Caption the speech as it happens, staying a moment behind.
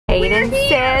Aiden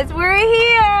says we're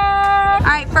here. All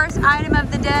right, first item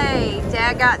of the day.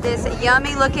 Dad got this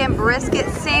yummy looking brisket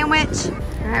sandwich.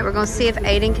 All right, we're gonna see if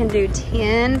Aiden can do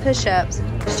 10 push-ups.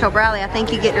 Just told Bryleigh, I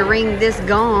think you get to ring this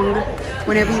gong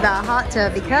whenever you buy a hot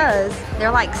tub because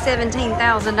they're like $17,000.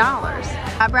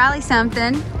 I Bryleigh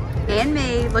something, and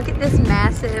me. Look at this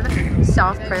massive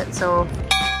soft pretzel.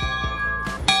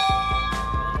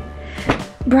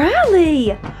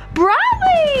 Bryleigh! Bryleigh!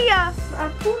 I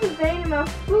pulled a vein in my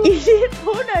foot. You didn't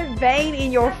pull no vein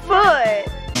in your foot.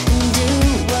 Do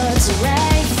what's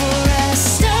right for us.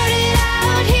 Started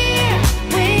out here,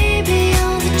 way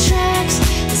beyond the tracks.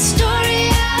 The story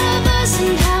of us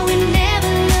and how we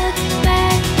never look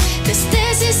back. 'Cause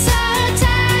this is our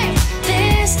time,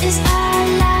 this is our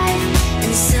life.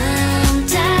 And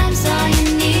sometimes all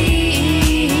you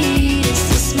need is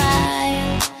to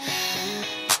smile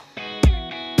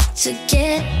to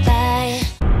get by.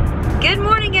 Good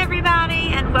morning,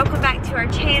 everybody, and welcome back to our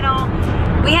channel.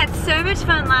 We had so much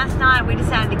fun last night. We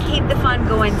decided to keep the fun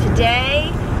going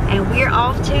today, and we're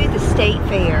off to the state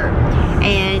fair.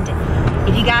 And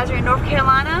if you guys are in North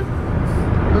Carolina,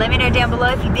 let me know down below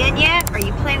if you've been yet. Are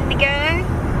you planning to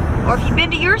go? Or if you've been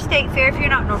to your state fair if you're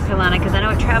not in North Carolina, because I know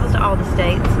it travels to all the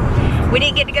states. We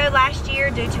didn't get to go last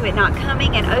year due to it not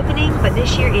coming and opening, but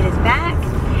this year it is back.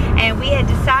 And we had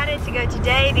decided to go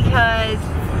today because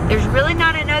there's really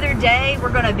not another day we're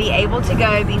gonna be able to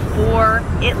go before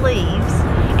it leaves.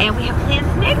 And we have plans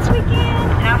next weekend,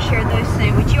 and I'll share those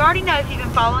soon, which you already know if you've been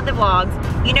following the vlogs.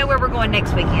 You know where we're going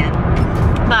next weekend.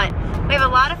 But we have a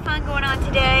lot of fun going on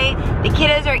today. The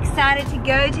kiddos are excited to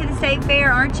go to the state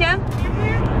fair, aren't you?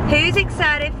 Who's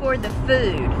excited for the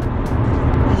food?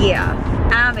 Yeah,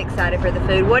 I'm excited for the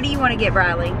food. What do you want to get,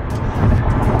 Bryleigh?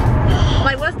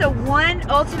 Like, what's the one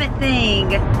ultimate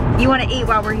thing you want to eat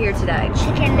while we're here today?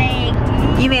 Chicken leg.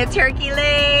 You mean a turkey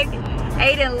leg?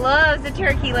 Aiden loves the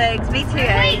turkey legs. Me too,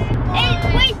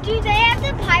 Aiden. Wait, do they have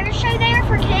the pirate show there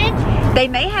for kids? They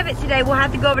may have it today. We'll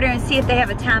have to go over there and see if they have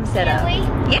a time set up. Really?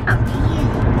 Yeah.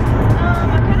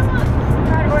 I kind of want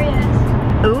fried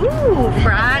Oreos. Ooh,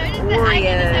 fried I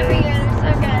get this every year. Oreos.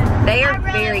 They're so good. They are I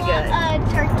really very want good.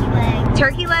 A turkey leg.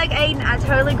 Turkey leg, Aiden, I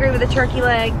totally agree with the turkey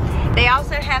leg. They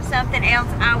also have something else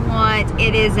I want.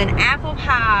 It is an apple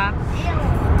pie.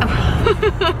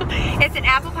 It's an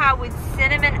apple pie with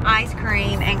cinnamon ice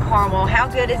cream and caramel. How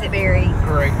good is it, Barry?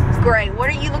 Great. Great. What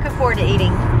are you looking forward to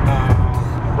eating?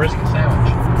 Brisket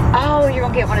sandwich. Oh, you're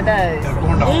gonna get one of those. And a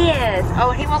corn dog. Yes.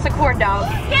 Oh, and he wants a corn dog.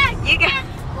 Yes, You got. yes,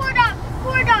 corn dog,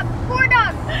 corn dog, corn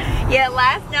dog. Yeah,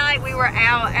 last night we were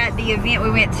out at the event. We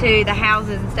went to the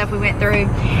houses and stuff we went through,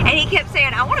 and he kept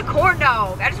saying, I want a corn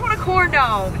dog. I just want a corn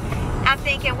dog. I'm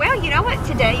thinking, well, you know what?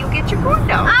 Today you'll get your corn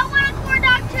dog. I want a corn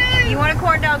dog too. You want a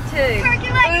corn dog too? Turkey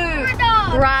leg and corn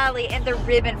dog. Bryleigh, and the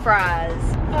ribbon fries.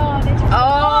 Oh, they're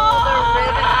Oh, the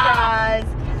ribbon fries.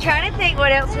 Trying to think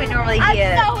what else we normally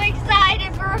get. I'm so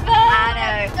excited for food. I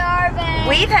know. I'm starving.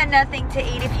 We've had nothing to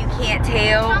eat if you can't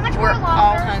tell. How much We're more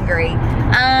all longer? hungry.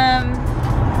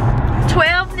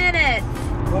 12 minutes.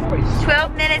 Boys.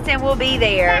 12 minutes and we'll be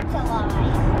there. That's a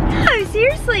lie. No,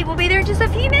 seriously, we'll be there in just a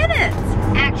few minutes.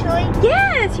 Actually?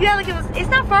 Yes, you gotta give us, it's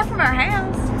not far from our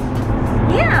house.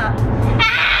 Yeah.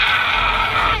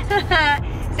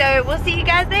 So we'll see you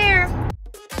guys there.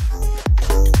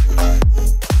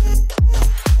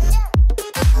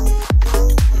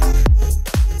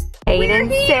 Aiden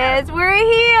says we're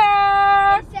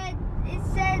here. It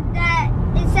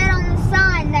said on the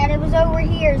sign that it was over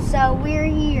here, so we're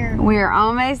here. We're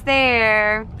almost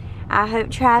there. I hope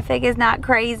traffic is not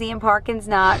crazy and parking's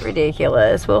not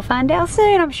ridiculous. We'll find out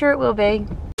soon. I'm sure it will be.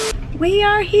 We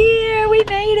are here. We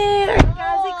made it. Are you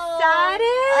guys excited?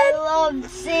 I love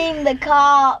seeing the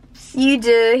cops. You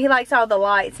do. He likes all the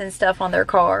lights and stuff on their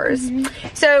cars.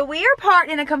 So we are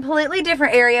parked in a completely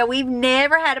different area. We've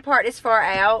never had to park this far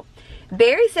out.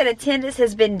 Barry said attendance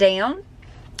has been down.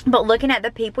 But looking at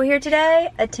the people here today,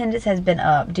 attendance has been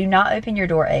up. Do not open your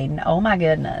door, Aiden. Oh my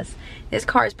goodness. This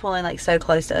car is pulling like so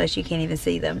close to us you can't even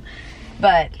see them.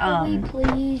 But Can we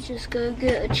please just go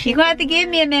get a chicken you're gonna have to give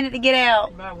me a minute to get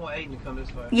out. You might want Aiden to come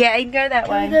this way. Yeah, Aiden, go that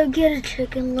Can we way. go get a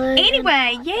chicken leg?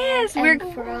 Anyway, yes, and we're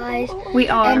fries we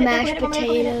are. and mashed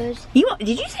potatoes.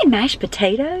 Did you say mashed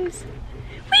potatoes?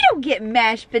 We don't get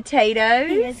mashed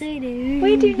potatoes. Yes, we do.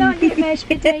 We do not get mashed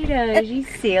potatoes, you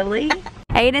silly.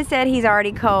 Aiden said he's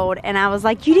already cold, and I was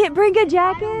like, you didn't bring a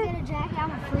jacket? Get a jacket. I'm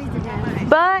gonna freeze to death.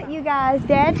 But you guys,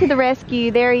 Dad to the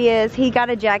rescue. There he is. He got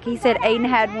a jacket. He said Aiden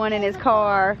had one in his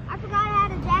car. I forgot I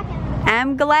had a jacket.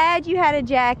 I'm glad you had a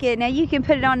jacket. Now you can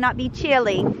put it on and not be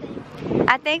chilly.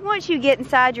 I think once you get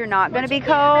inside, you're not going to be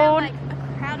cold.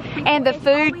 And the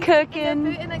food cooking.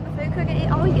 And like the food cooking,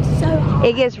 it always gets so hot.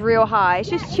 It gets real high. It's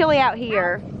just chilly out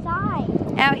here.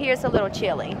 Outside. Out here it's a little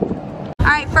chilly. All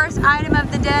right, first item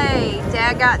of the day.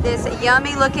 Dad got this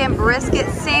yummy looking brisket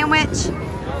sandwich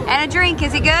and a drink.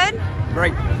 Is it good?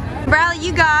 Great. Bryleigh,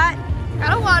 you got?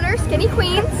 Got a water, Skinny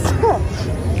Queens.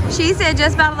 She said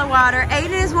just bottle of water.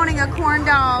 Aiden is wanting a corn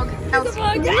dog.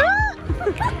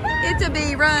 It's a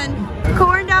bee, run.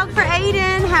 Corn dog for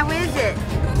Aiden. How is it?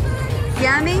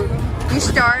 Yummy? You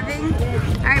starving?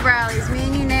 All right, Bryleigh, it's me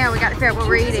and you now. We got to figure out what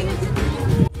we're eating.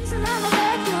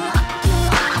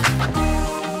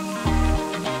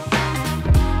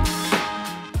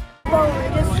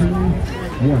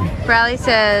 Bryleigh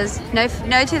says no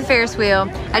to the Ferris wheel.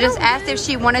 I just asked if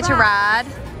she wanted to ride.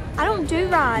 I don't do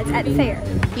rides at the fair.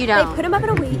 You They don't. put them up in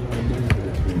a week,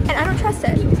 and I don't trust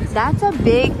it. That's a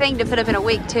big thing to put up in a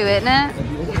week too, isn't it?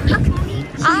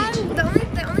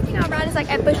 The only thing I ride is like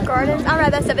at Busch Gardens. I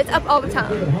ride that stuff. It's up all the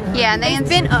time. Yeah, and they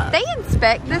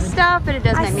inspect this stuff, but it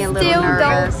does make me a little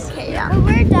nervous. Don't care. Yeah. When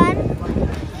we're done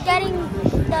getting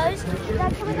those,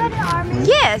 can we go to the army?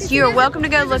 Yes, you are welcome to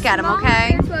go look at them.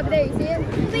 Okay. That's over there. You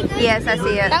see it? Yes, I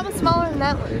see it. That one's smaller than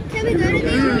that one. Can we go to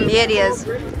these? It is.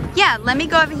 Yeah, let me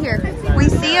go over here. We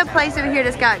see a place over here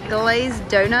that's got glazed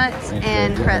donuts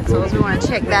and pretzels. We want to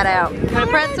check that out. Want a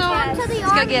pretzel?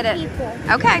 Let's go get it.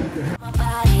 Okay.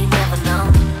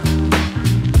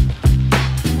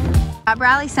 I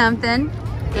Bryleigh something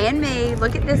and me.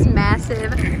 Look at this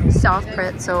massive soft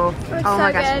pretzel. Oh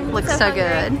my gosh, it looks so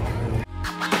good.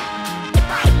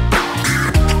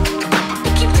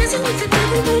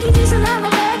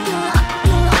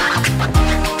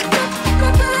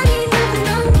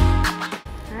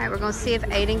 Alright, we're gonna see if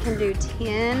Aiden can do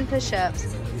 10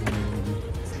 push-ups.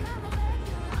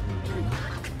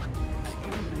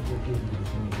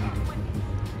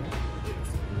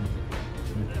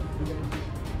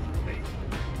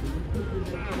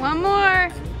 One more.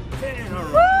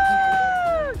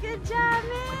 Woo! Good job,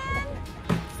 man.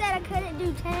 Said I couldn't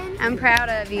do 10. I'm proud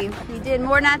of you. You did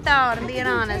more than I thought, I'm being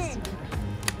honest.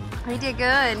 You did good.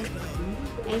 And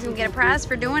he's gonna get a prize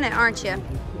for doing it, aren't you?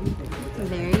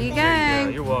 There you go.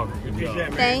 You're welcome. Good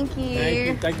job. Thank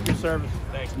you. Thank you for your service.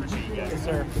 Thanks. Appreciate you guys. Yes,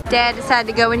 sir. Dad decided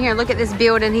to go in here and look at this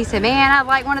building. He said, man, I'd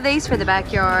like one of these for the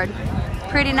backyard.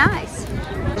 Pretty nice.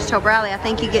 I just told Bryleigh, I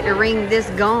think you get to ring this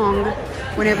gong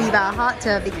whenever you buy a hot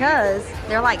tub because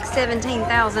they're like $17,000.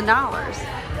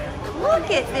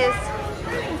 Look at this.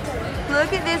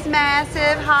 Look at this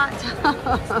massive hot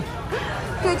tub.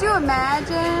 Could you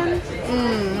imagine?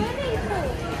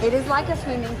 It is like a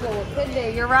swimming pool. It could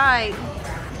be. You're right.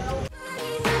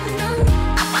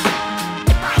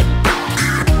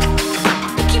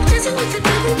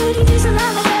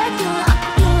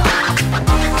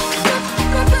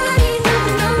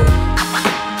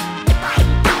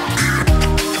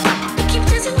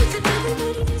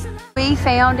 We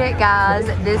found it, guys.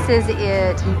 This is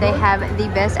it. They have the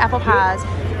best apple pies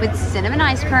with cinnamon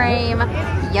ice cream.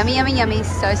 Yummy, yummy, yummy.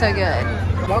 So, so good.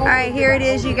 All right, here it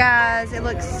is, you guys. It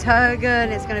looks so good.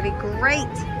 It's gonna be great.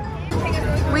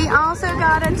 We also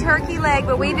got a turkey leg,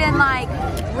 but we've been like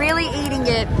really eating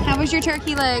it. How was your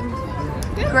turkey leg?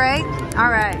 Great? All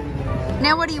right.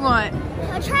 Now what do you want?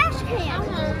 A trash can.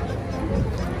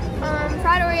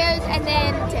 Fried Oreos and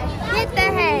then to hit the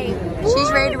hay.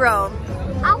 She's ready to roll.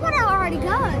 I want to already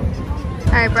go.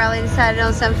 All right, Bryleigh decided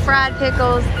on some fried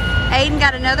pickles. Aiden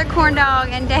got another corn dog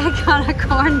and Dad got a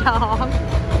corn dog.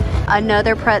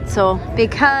 Another pretzel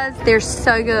because they're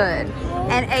so good.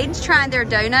 And Aiden's trying their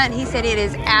donut and he said it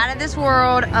is out of this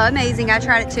world. Amazing. I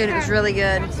tried it too and it was really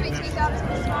good.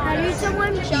 I need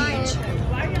someone giant.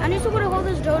 I need someone to hold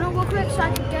this donut real quick so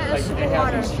I can get us some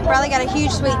water. Bryleigh got a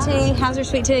huge sweet tea. How's her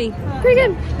sweet tea? Pretty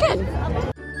good. Good.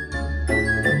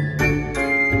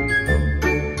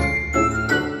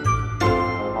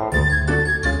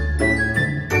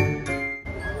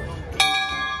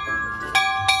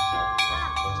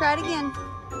 Try it again.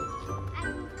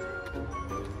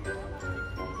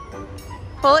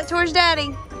 Pull it towards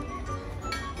Daddy.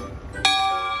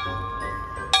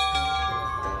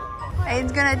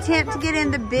 Aiden's gonna attempt to get in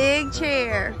the big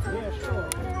chair.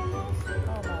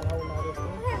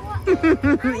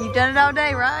 You've done it all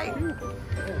day, right?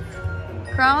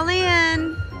 Crawl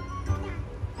in.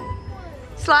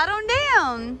 Slide on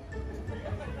down.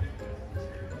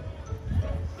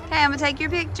 Okay, I'm gonna take your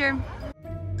picture.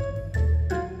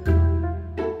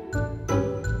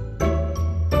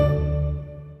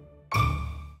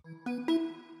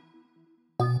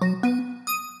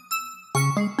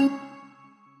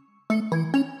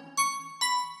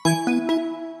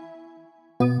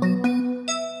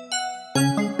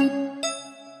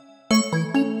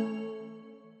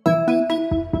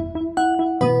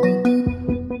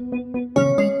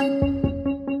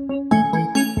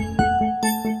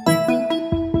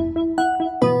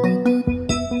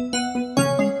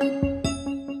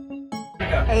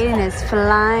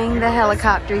 flying the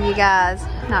helicopter, you guys.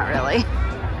 Not really.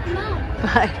 Mom,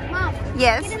 But, Mom,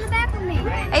 yes. get in the back with me.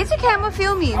 It's okay, I'm gonna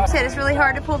film you. You said it's really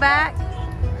hard to pull back.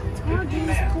 Oh, dude,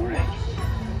 it's cool.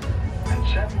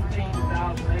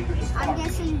 I'm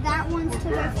guessing that one's to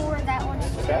go forward, that one's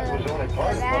to go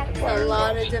back. A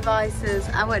lot of devices.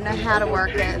 I wouldn't know how to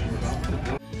work it.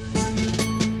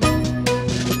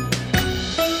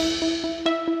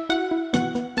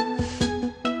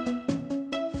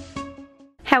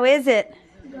 How is it?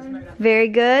 Very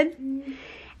good.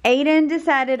 Aiden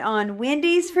decided on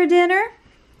Wendy's for dinner.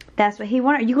 That's what he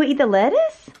wanted. You gonna eat the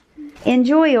lettuce?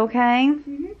 Enjoy, okay?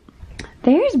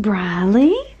 There's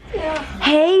Bryleigh. Yeah.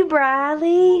 Hey,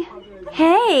 Bryleigh.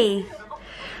 Hey.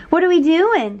 What are we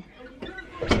doing?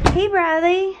 Hey,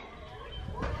 Bryleigh.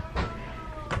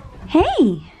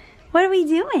 Hey. What are we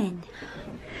doing?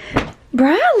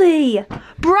 Bryleigh.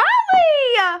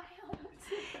 Bryleigh!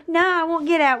 No, I won't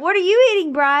get out. What are you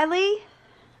eating, Bryleigh?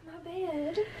 My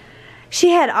bed. She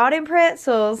had autumn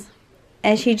pretzels,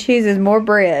 and she chooses more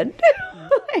bread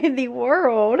in the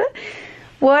world.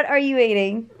 What are you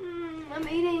eating? I'm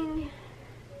eating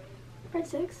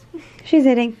breadsticks. She's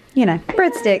eating, you know,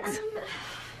 breadsticks.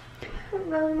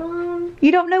 Really, Mom?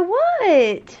 You don't know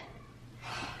what?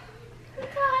 I'm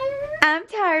tired. I'm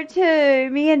tired too.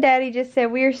 Me and Daddy just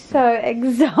said we're so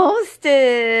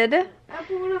exhausted.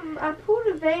 I pulled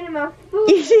a vein in my foot.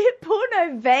 You didn't pull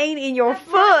no vein in your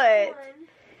foot.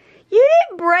 You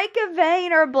didn't break a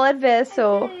vein or a blood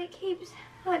vessel. It keeps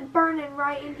like burning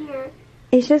right in here.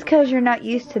 It's just because you're not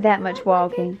used to that much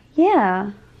walking.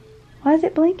 Yeah. Why is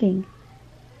it blinking?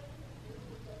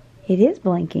 It is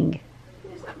blinking.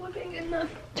 It's not looking good enough.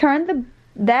 Turn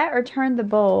that or turn the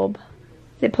bulb.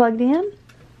 Is it plugged in?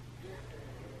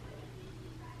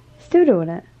 Still doing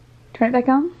it. Turn it back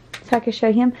on so I can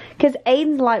show him. Because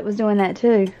Aiden's light was doing that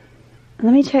too.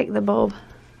 Let me check the bulb.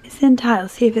 It's in tight.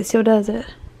 Let's see if it still does it.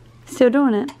 Still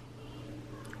doing it.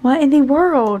 What in the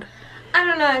world? I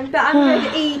don't know, but I'm ready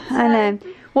to eat. So. I know.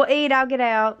 Well, eat. I'll get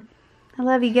out. I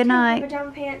love you. Good night.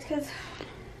 Pajama pants because I'm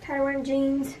tired of wearing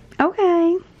jeans.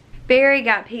 Okay. Barry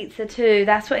got pizza too.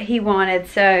 That's what he wanted.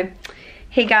 So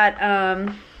he got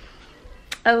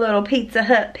a little Pizza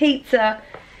Hut pizza.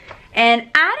 And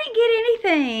I didn't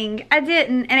get anything. I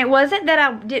didn't. And it wasn't that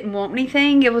I didn't want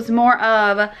anything. It was more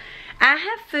of, I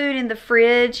have food in the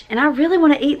fridge and I really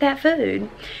want to eat that food.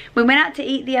 We went out to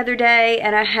eat the other day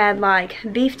and I had like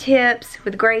beef tips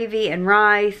with gravy and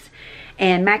rice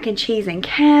and mac and cheese and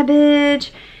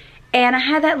cabbage. And I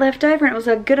had that left over and it was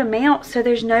a good amount, so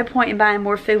there's no point in buying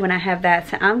more food when I have that,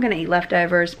 so I'm gonna eat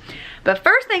leftovers. But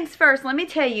first things first, let me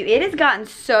tell you, it has gotten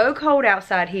so cold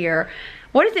outside here.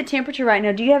 What is the temperature right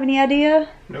now? Do you have any idea?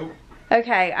 Nope.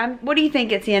 Okay, what do you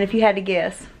think it's in if you had to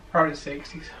guess? Probably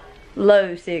 60s.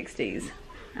 Low 60s.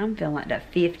 I'm feeling like the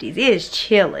 50s. It is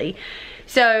chilly.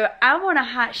 So I want a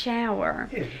hot shower.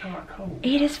 It's not cold.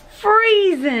 It is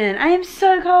freezing. I am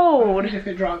so cold. What if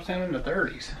it drops down in the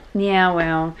 30s? Yeah,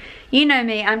 well, you know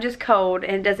me. I'm just cold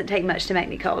and it doesn't take much to make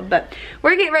me cold. But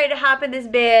we're getting ready to hop in this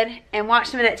bed and watch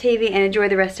some of that TV and enjoy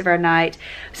the rest of our night.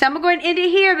 So I'm going to go ahead and end it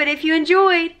here. But if you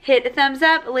enjoyed, hit the thumbs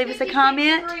up. Leave us a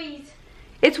comment. Degrees.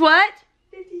 It's what?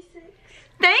 56.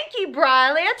 Thank you,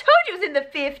 Bryleigh. I told you it was in the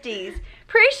 50s.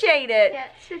 Appreciate it. Yeah,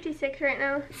 it's 56 right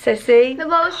now. So see, The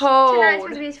lowest tonight's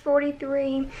supposed to be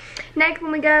 43. Next,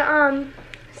 when we go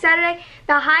Saturday,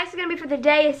 the highest is gonna be for the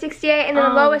day is 68, and then the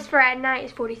lowest for at night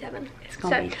is 47. It's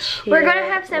gonna be chilly. We're gonna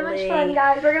have so much fun,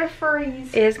 guys. We're gonna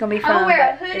freeze. It is gonna be fun, I'm gonna wear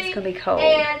a but hoodie it's gonna be cold.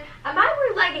 and I might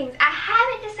wear leggings. I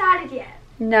haven't decided yet.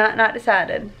 No, not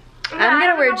decided. I'm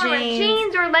gonna wear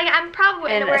jeans or leggings. I'm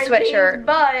probably and gonna wear a sweatshirt. jeans,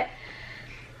 but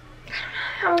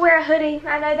I'm gonna wear a hoodie.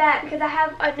 I know that because I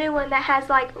have a new one that has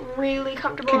like really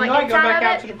comfortable Can you like go inside back of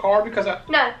out it. to the car because I...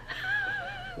 No,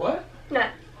 What? no.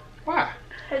 Why?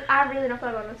 'Cause I really don't feel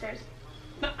like going upstairs.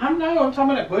 No, I'm talking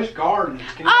about that Busch Gardens.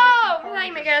 Can you Oh, go I back thought to you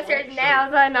the meant go upstairs car? now,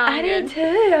 so I know. I did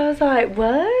too. I was like,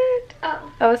 what?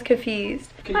 Oh. I was confused.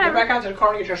 Can you go back out to the car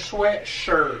and get your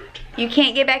sweatshirt? You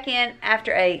can't get back in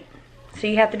after 8. So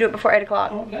you have to do it before 8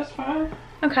 o'clock. Oh, that's fine.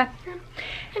 Okay.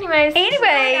 Anyways. Anyways,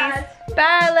 Bye, guys.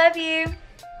 bye. Love you.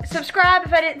 Subscribe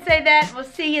if I didn't say that. We'll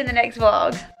see you in the next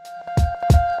vlog.